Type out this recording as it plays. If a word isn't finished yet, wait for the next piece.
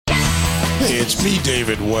Hey, it's me,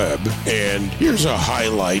 David Webb, and here's a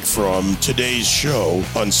highlight from today's show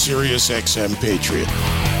on Sirius XM Patriot.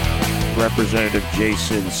 Representative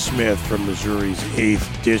Jason Smith from Missouri's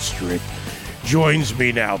 8th District joins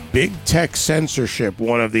me now. Big tech censorship,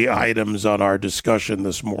 one of the items on our discussion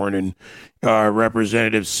this morning.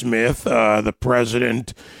 Representative Smith, the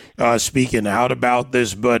president, speaking out about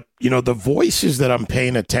this, but, the voices that I'm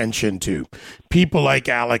paying attention to, people like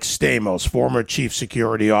Alex Stamos, former chief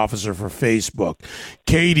security officer for Facebook,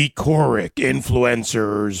 Katie Couric,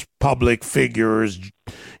 influencers, public figures,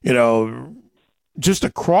 just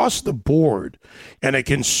across the board, and a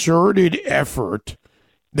concerted effort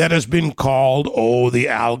that has been called, the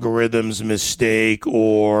algorithm's mistake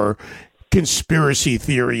or conspiracy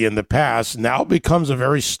theory in the past, now becomes a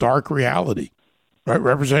very stark reality. Right,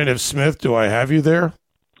 Representative Smith, do I have you there?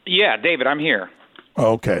 Yeah, David, I'm here.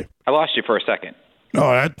 Okay. I lost you for a second.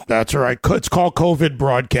 No, that's all right. It's called COVID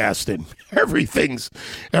broadcasting. Everything's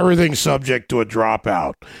subject to a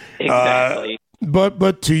dropout. Exactly.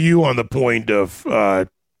 But to you on the point of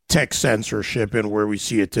tech censorship and where we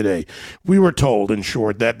see it today, we were told, in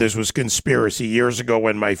short, that this was conspiracy years ago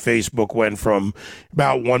when my Facebook went from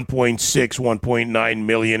about 1.6, 1.9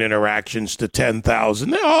 million interactions to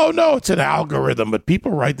 10,000. Oh, no, it's an algorithm, but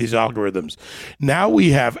people write these algorithms. Now we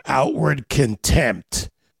have outward contempt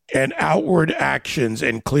and outward actions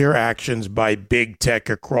and clear actions by big tech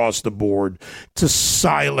across the board to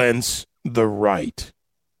silence the right.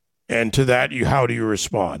 And to that, how do you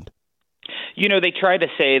respond? They try to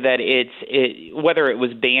say that whether it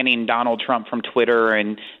was banning Donald Trump from Twitter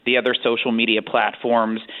and the other social media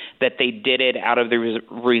platforms, that they did it out of the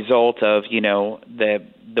result of,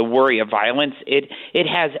 the worry of violence. It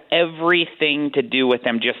has everything to do with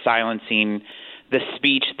them just silencing the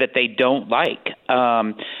speech that they don't like.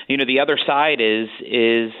 The other side is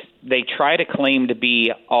they try to claim to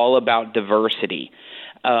be all about diversity.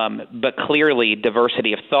 But clearly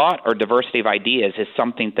diversity of thought or diversity of ideas is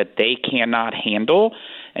something that they cannot handle.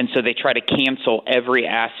 And so they try to cancel every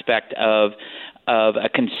aspect of a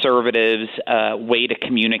conservative's way to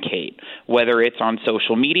communicate, whether it's on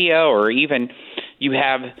social media or even you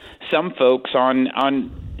have some folks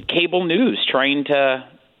on cable news trying to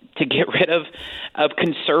get rid of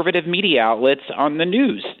conservative media outlets on the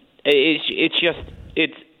news.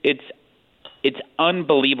 It's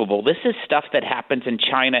unbelievable. This is stuff that happens in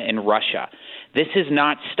China and Russia. This is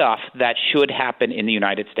not stuff that should happen in the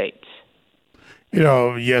United States.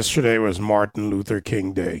 Yesterday was Martin Luther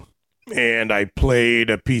King Day, and I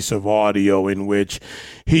played a piece of audio in which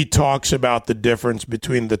he talks about the difference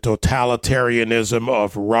between the totalitarianism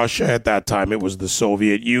of Russia, at that time it was the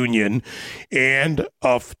Soviet Union, and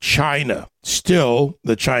of China, still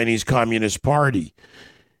the Chinese Communist Party.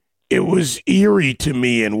 It was eerie to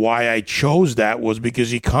me, and why I chose that was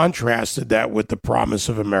because he contrasted that with the promise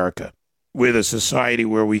of America, with a society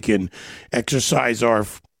where we can exercise our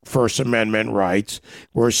First Amendment rights,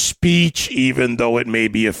 where speech, even though it may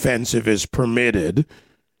be offensive, is permitted.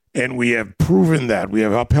 And we have proven that. We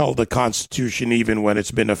have upheld the Constitution even when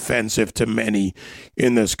it's been offensive to many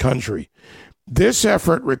in this country. This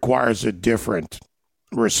effort requires a different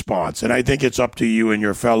response, and I think it's up to you and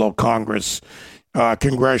your fellow congressional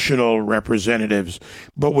representatives.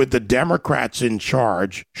 But with the Democrats in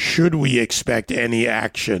charge, should we expect any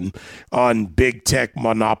action on big tech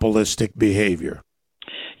monopolistic behavior?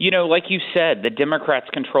 Like you said, the Democrats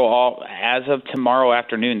control all, as of tomorrow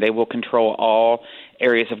afternoon, they will control all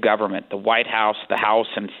areas of government, the White House, the House,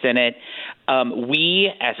 and Senate.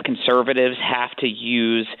 We, as conservatives, have to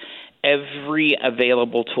use every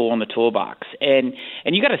available tool in the toolbox. And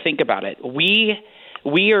you got to think about it.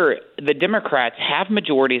 The Democrats have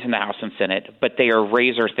majorities in the House and Senate, but they are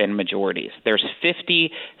razor-thin majorities. There's 50-50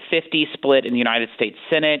 split in the United States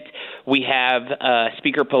Senate. We have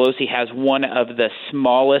Speaker Pelosi has one of the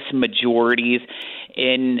smallest majorities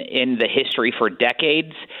in the history for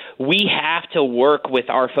decades. We have to work with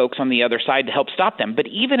our folks on the other side to help stop them. But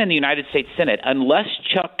even in the United States Senate, unless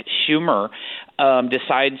Chuck Schumer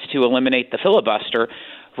decides to eliminate the filibuster,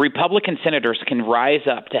 Republican senators can rise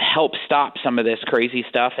up to help stop some of this crazy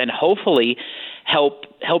stuff and hopefully help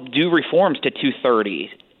do reforms to 230,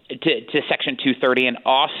 to Section 230, and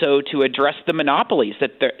also to address the monopolies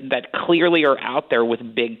that clearly are out there with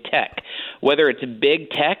big tech. Whether it's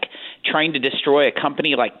big tech trying to destroy a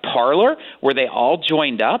company like Parler, where they all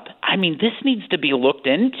joined up. I mean, this needs to be looked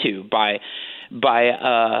into by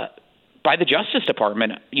the Justice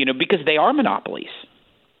Department, because they are monopolies.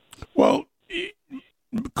 Well,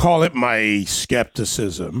 call it my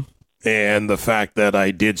skepticism and the fact that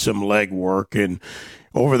I did some legwork and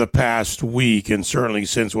over the past week, and certainly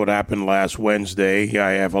since what happened last Wednesday,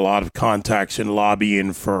 I have a lot of contacts in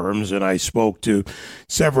lobbying firms, and I spoke to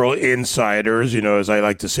several insiders, as I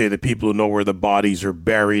like to say, the people who know where the bodies are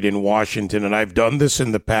buried in Washington. And I've done this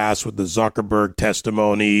in the past with the Zuckerberg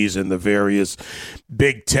testimonies and the various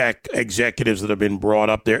big tech executives that have been brought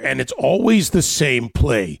up there. And it's always the same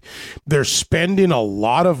play. They're spending a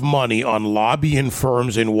lot of money on lobbying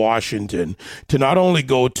firms in Washington to not only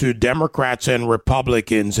go to Democrats and Republicans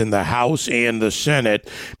in the House and the Senate,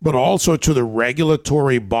 but also to the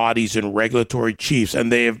regulatory bodies and regulatory chiefs.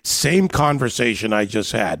 And they have same conversation I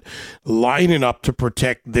just had, lining up to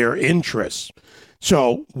protect their interests.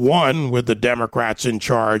 So, one, with the Democrats in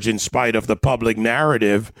charge, in spite of the public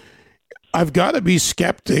narrative, I've got to be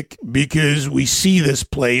skeptic because we see this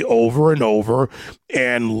play over and over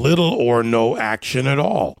and little or no action at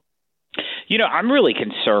all. I'm really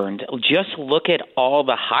concerned. Just look at all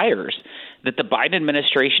the hires that the Biden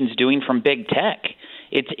administration is doing from big tech.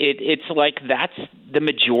 It's like that's the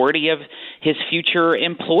majority of his future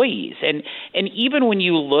employees. And even when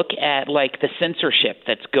you look at like the censorship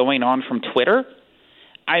that's going on from Twitter,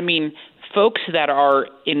 I mean, folks that are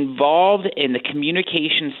involved in the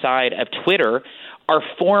communication side of Twitter are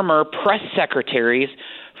former press secretaries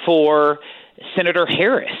for Senator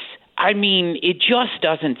Harris. I mean, it just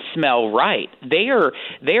doesn't smell right. They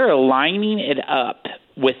are lining it up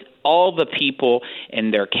with all the people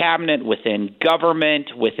in their cabinet, within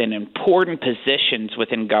government, within important positions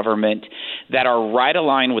within government that are right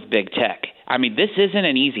aligned with big tech. I mean, this isn't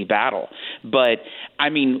an easy battle, but I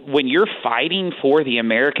mean, when you're fighting for the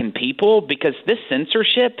American people, because this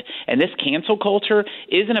censorship and this cancel culture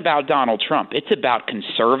isn't about Donald Trump. It's about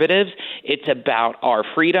conservatives. It's about our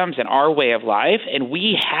freedoms and our way of life, and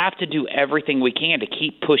we have to do everything we can to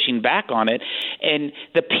keep pushing back on it. And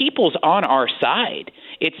the people's on our side.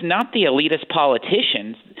 It's not the elitist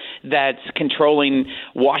politicians that's controlling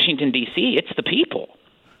Washington, D.C. It's the people.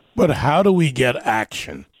 But how do we get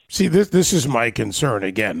action? See, this is my concern.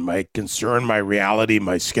 Again, my concern, my reality,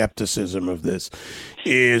 my skepticism of this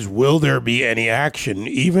is, will there be any action?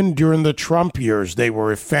 Even during the Trump years, they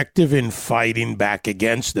were effective in fighting back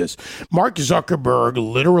against this. Mark Zuckerberg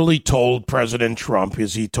literally told President Trump,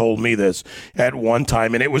 as he told me this at one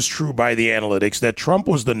time, and it was true by the analytics, that Trump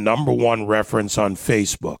was the number one reference on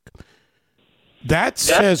Facebook. That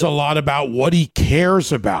says a lot about what he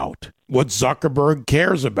cares about, what Zuckerberg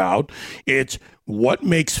cares about. It's what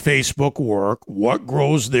makes Facebook work, what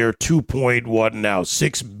grows their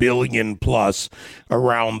 6 billion plus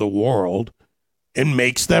around the world, and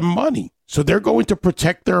makes them money. So they're going to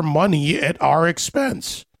protect their money at our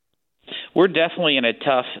expense. We're definitely in a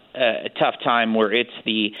tough time where it's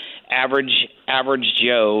the average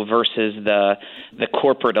Joe versus the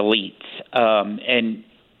corporate elites, and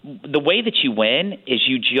the way that you win is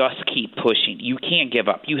you just keep pushing. You can't give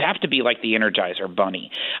up. You have to be like the Energizer Bunny.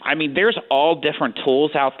 I mean, there's all different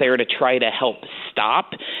tools out there to try to help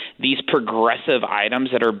stop these progressive items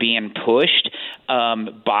that are being pushed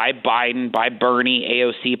by Biden, by Bernie,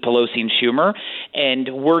 AOC, Pelosi, and Schumer. And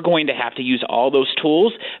we're going to have to use all those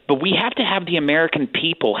tools, but we have to have the American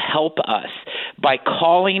people help us by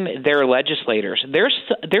calling their legislators. There's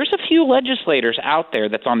a few legislators out there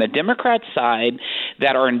that's on the Democrat side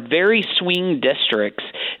that are in very swing districts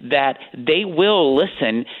that they will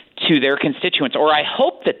listen to their constituents, or I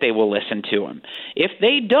hope that they will listen to them. If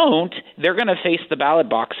they don't, they're going to face the ballot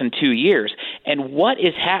box in 2 years. And what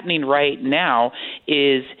is happening right now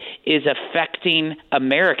is affecting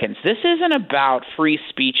Americans. This isn't about free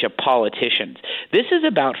speech of politicians. This is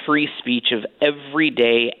about free speech of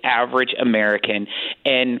everyday average American.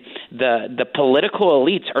 And the political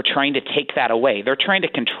elites are trying to take that away. They're trying to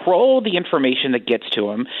control the information that gets to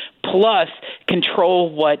them, plus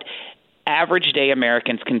control what average day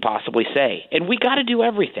Americans can possibly say. And we got to do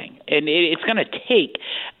everything. And it's going to take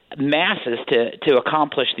masses to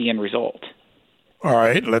accomplish the end result. All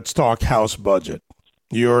right, let's talk House budget.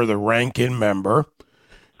 You're the ranking member,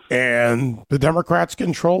 and the Democrats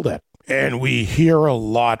control that. And we hear a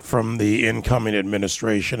lot from the incoming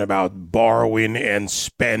administration about borrowing and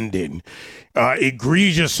spending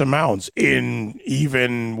egregious amounts in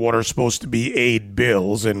even what are supposed to be aid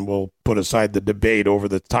bills. And we'll put aside the debate over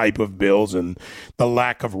the type of bills and the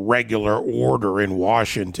lack of regular order in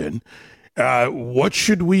Washington. What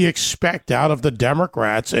should we expect out of the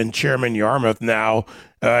Democrats and Chairman Yarmuth now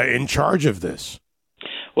in charge of this?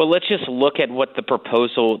 Well, let's just look at what the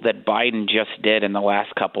proposal that Biden just did in the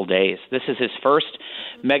last couple days. This is his first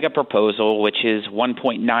mega proposal, which is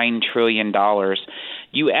 $1.9 trillion.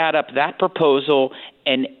 You add up that proposal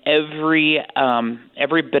and every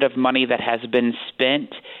bit of money that has been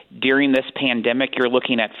spent during this pandemic, you're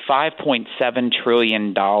looking at $5.7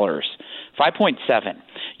 trillion. 5.7.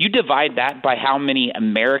 You divide that by how many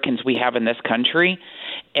Americans we have in this country,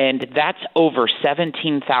 and that's over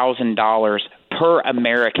 $17,000 per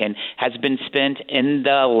American has been spent in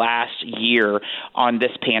the last year on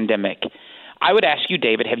this pandemic. I would ask you,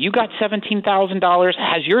 David, have you got $17,000?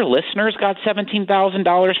 Has your listeners got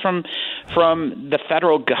 $17,000 from the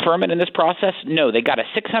federal government in this process? No, they got a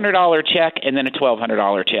 $600 check and then a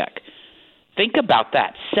 $1,200 check. Think about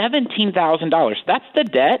that, $17,000. That's the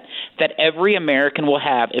debt that every American will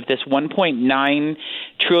have if this $1.9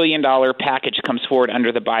 trillion package comes forward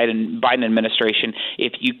under the Biden administration.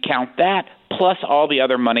 If you count that, plus all the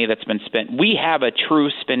other money that's been spent, we have a true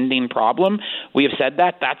spending problem. We have said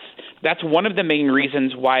that. That's one of the main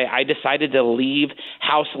reasons why I decided to leave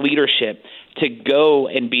House leadership to go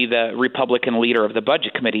and be the Republican leader of the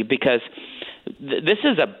Budget Committee, because this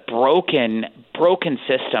is a broken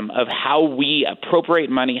system of how we appropriate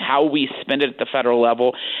money, how we spend it at the federal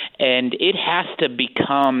level, and it has to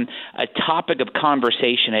become a topic of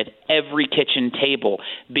conversation at every kitchen table,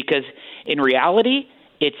 because in reality,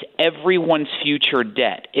 it's everyone's future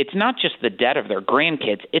debt. It's not just the debt of their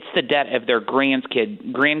grandkids. It's the debt of their grandkids.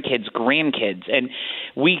 And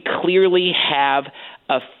we clearly have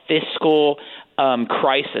a fiscal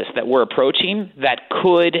crisis that we're approaching that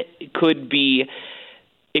could be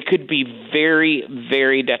very,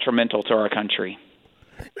 very detrimental to our country.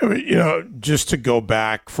 Just to go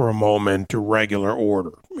back for a moment to regular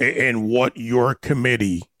order and what your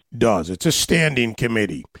committee does. It's a standing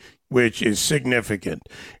committee, which is significant,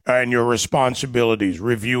 and your responsibilities,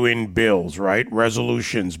 reviewing bills, right?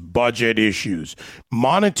 Resolutions, budget issues,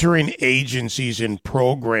 monitoring agencies and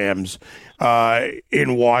programs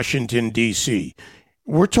in Washington, D.C.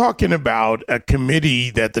 We're talking about a committee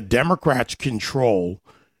that the Democrats control,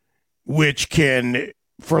 which can,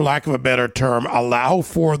 for lack of a better term, allow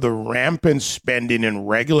for the rampant spending and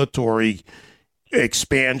regulatory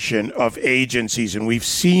expansion of agencies, and we've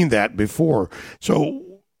seen that before. So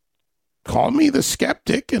call me the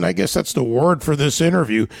skeptic, and I guess that's the word for this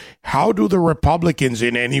interview. How do the Republicans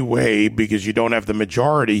in any way, because you don't have the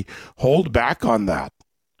majority, hold back on that?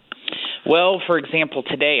 Well, for example,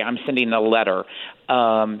 today I'm sending a letter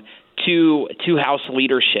to House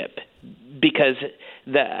leadership because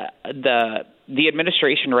the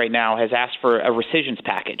administration right now has asked for a rescissions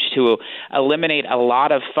package to eliminate a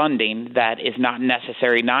lot of funding that is not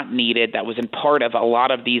necessary, not needed, that was in part of a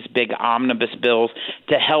lot of these big omnibus bills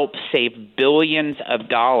to help save billions of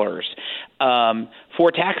dollars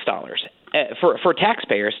for tax dollars. For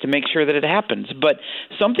taxpayers to make sure that it happens. But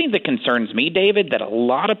something that concerns me, David, that a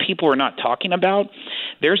lot of people are not talking about,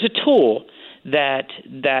 there's a tool that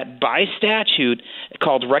by statute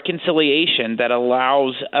called reconciliation that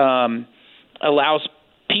allows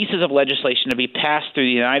pieces of legislation to be passed through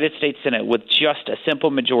the United States Senate with just a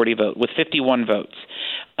simple majority vote, with 51 votes,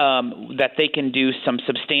 that they can do some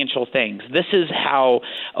substantial things. This is how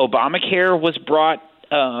Obamacare was brought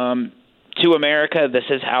to America. This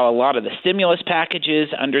is how a lot of the stimulus packages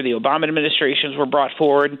under the Obama administrations were brought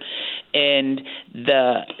forward. And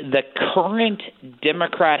the current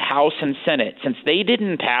Democrat House and Senate, since they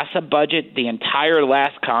didn't pass a budget the entire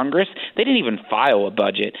last Congress, they didn't even file a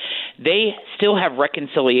budget. They still have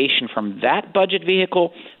reconciliation from that budget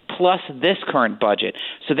vehicle plus this current budget.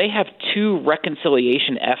 So they have two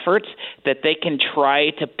reconciliation efforts that they can try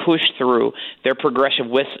to push through their progressive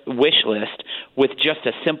wish list with just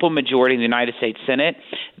a simple majority in the United States Senate.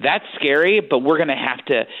 That's scary, but we're going to have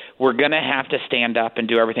to stand up and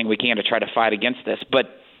do everything we can to try to fight against this.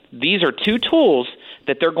 But these are two tools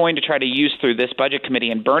that they're going to try to use through this budget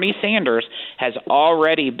committee, and Bernie Sanders has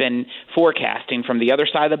already been forecasting from the other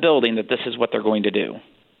side of the building that this is what they're going to do.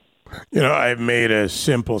 I've made a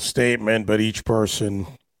simple statement, but each person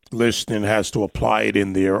listening has to apply it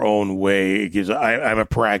in their own way, because I'm a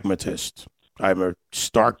pragmatist. I'm a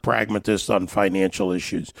stark pragmatist on financial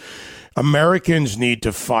issues. Americans need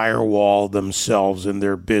to firewall themselves and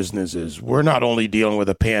their businesses. We're not only dealing with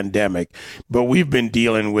a pandemic, but we've been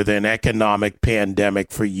dealing with an economic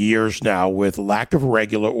pandemic for years now, with lack of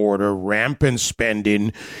regular order, rampant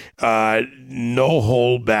spending, no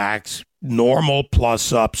holdbacks, normal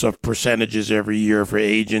plus-ups of percentages every year for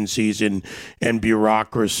agencies and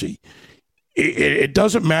bureaucracy. It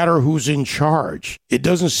doesn't matter who's in charge. It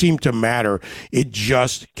doesn't seem to matter. It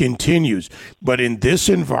just continues. But in this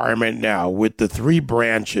environment now, with the three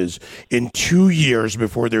branches, in 2 years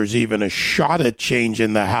before there's even a shot at change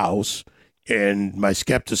in the House, and my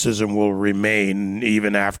skepticism will remain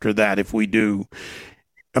even after that if we do,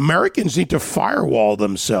 Americans need to firewall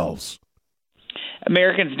themselves.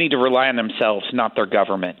 Americans need to rely on themselves, not their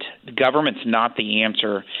government. The government's not the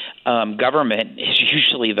answer. Government is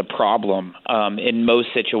usually the problem in most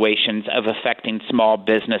situations of affecting small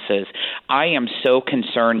businesses. I am so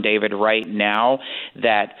concerned, David, right now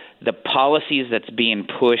that the policies that's being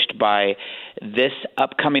pushed by this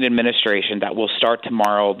upcoming administration that will start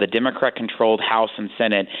tomorrow, the Democrat-controlled House and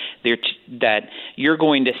Senate, that you're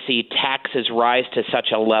going to see taxes rise to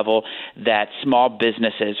such a level that small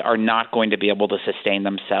businesses are not going to be able to sustain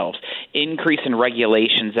themselves. Increase in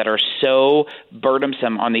regulations that are so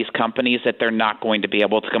burdensome on these companies that they're not going to be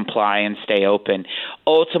able to comply and stay open.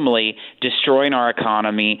 Ultimately, destroying our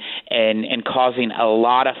economy and causing a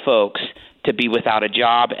lot of folks to be without a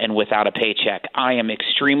job and without a paycheck. I am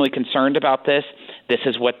extremely concerned about this. This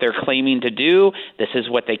is what they're claiming to do. This is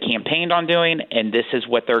what they campaigned on doing, and this is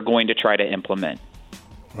what they're going to try to implement.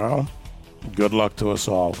 Well, good luck to us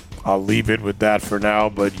all. I'll leave it with that for now,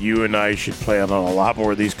 but you and I should plan on a lot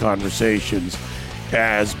more of these conversations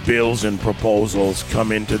as bills and proposals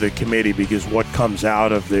come into the committee, because what comes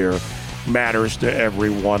out of there matters to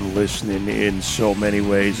everyone listening in so many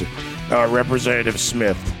ways. Representative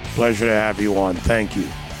Smith, pleasure to have you on. Thank you.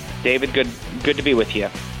 David, good to be with you.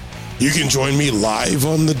 You can join me live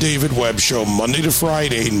on The David Webb Show Monday to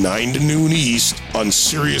Friday, 9 to noon East on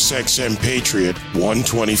SiriusXM Patriot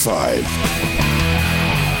 125.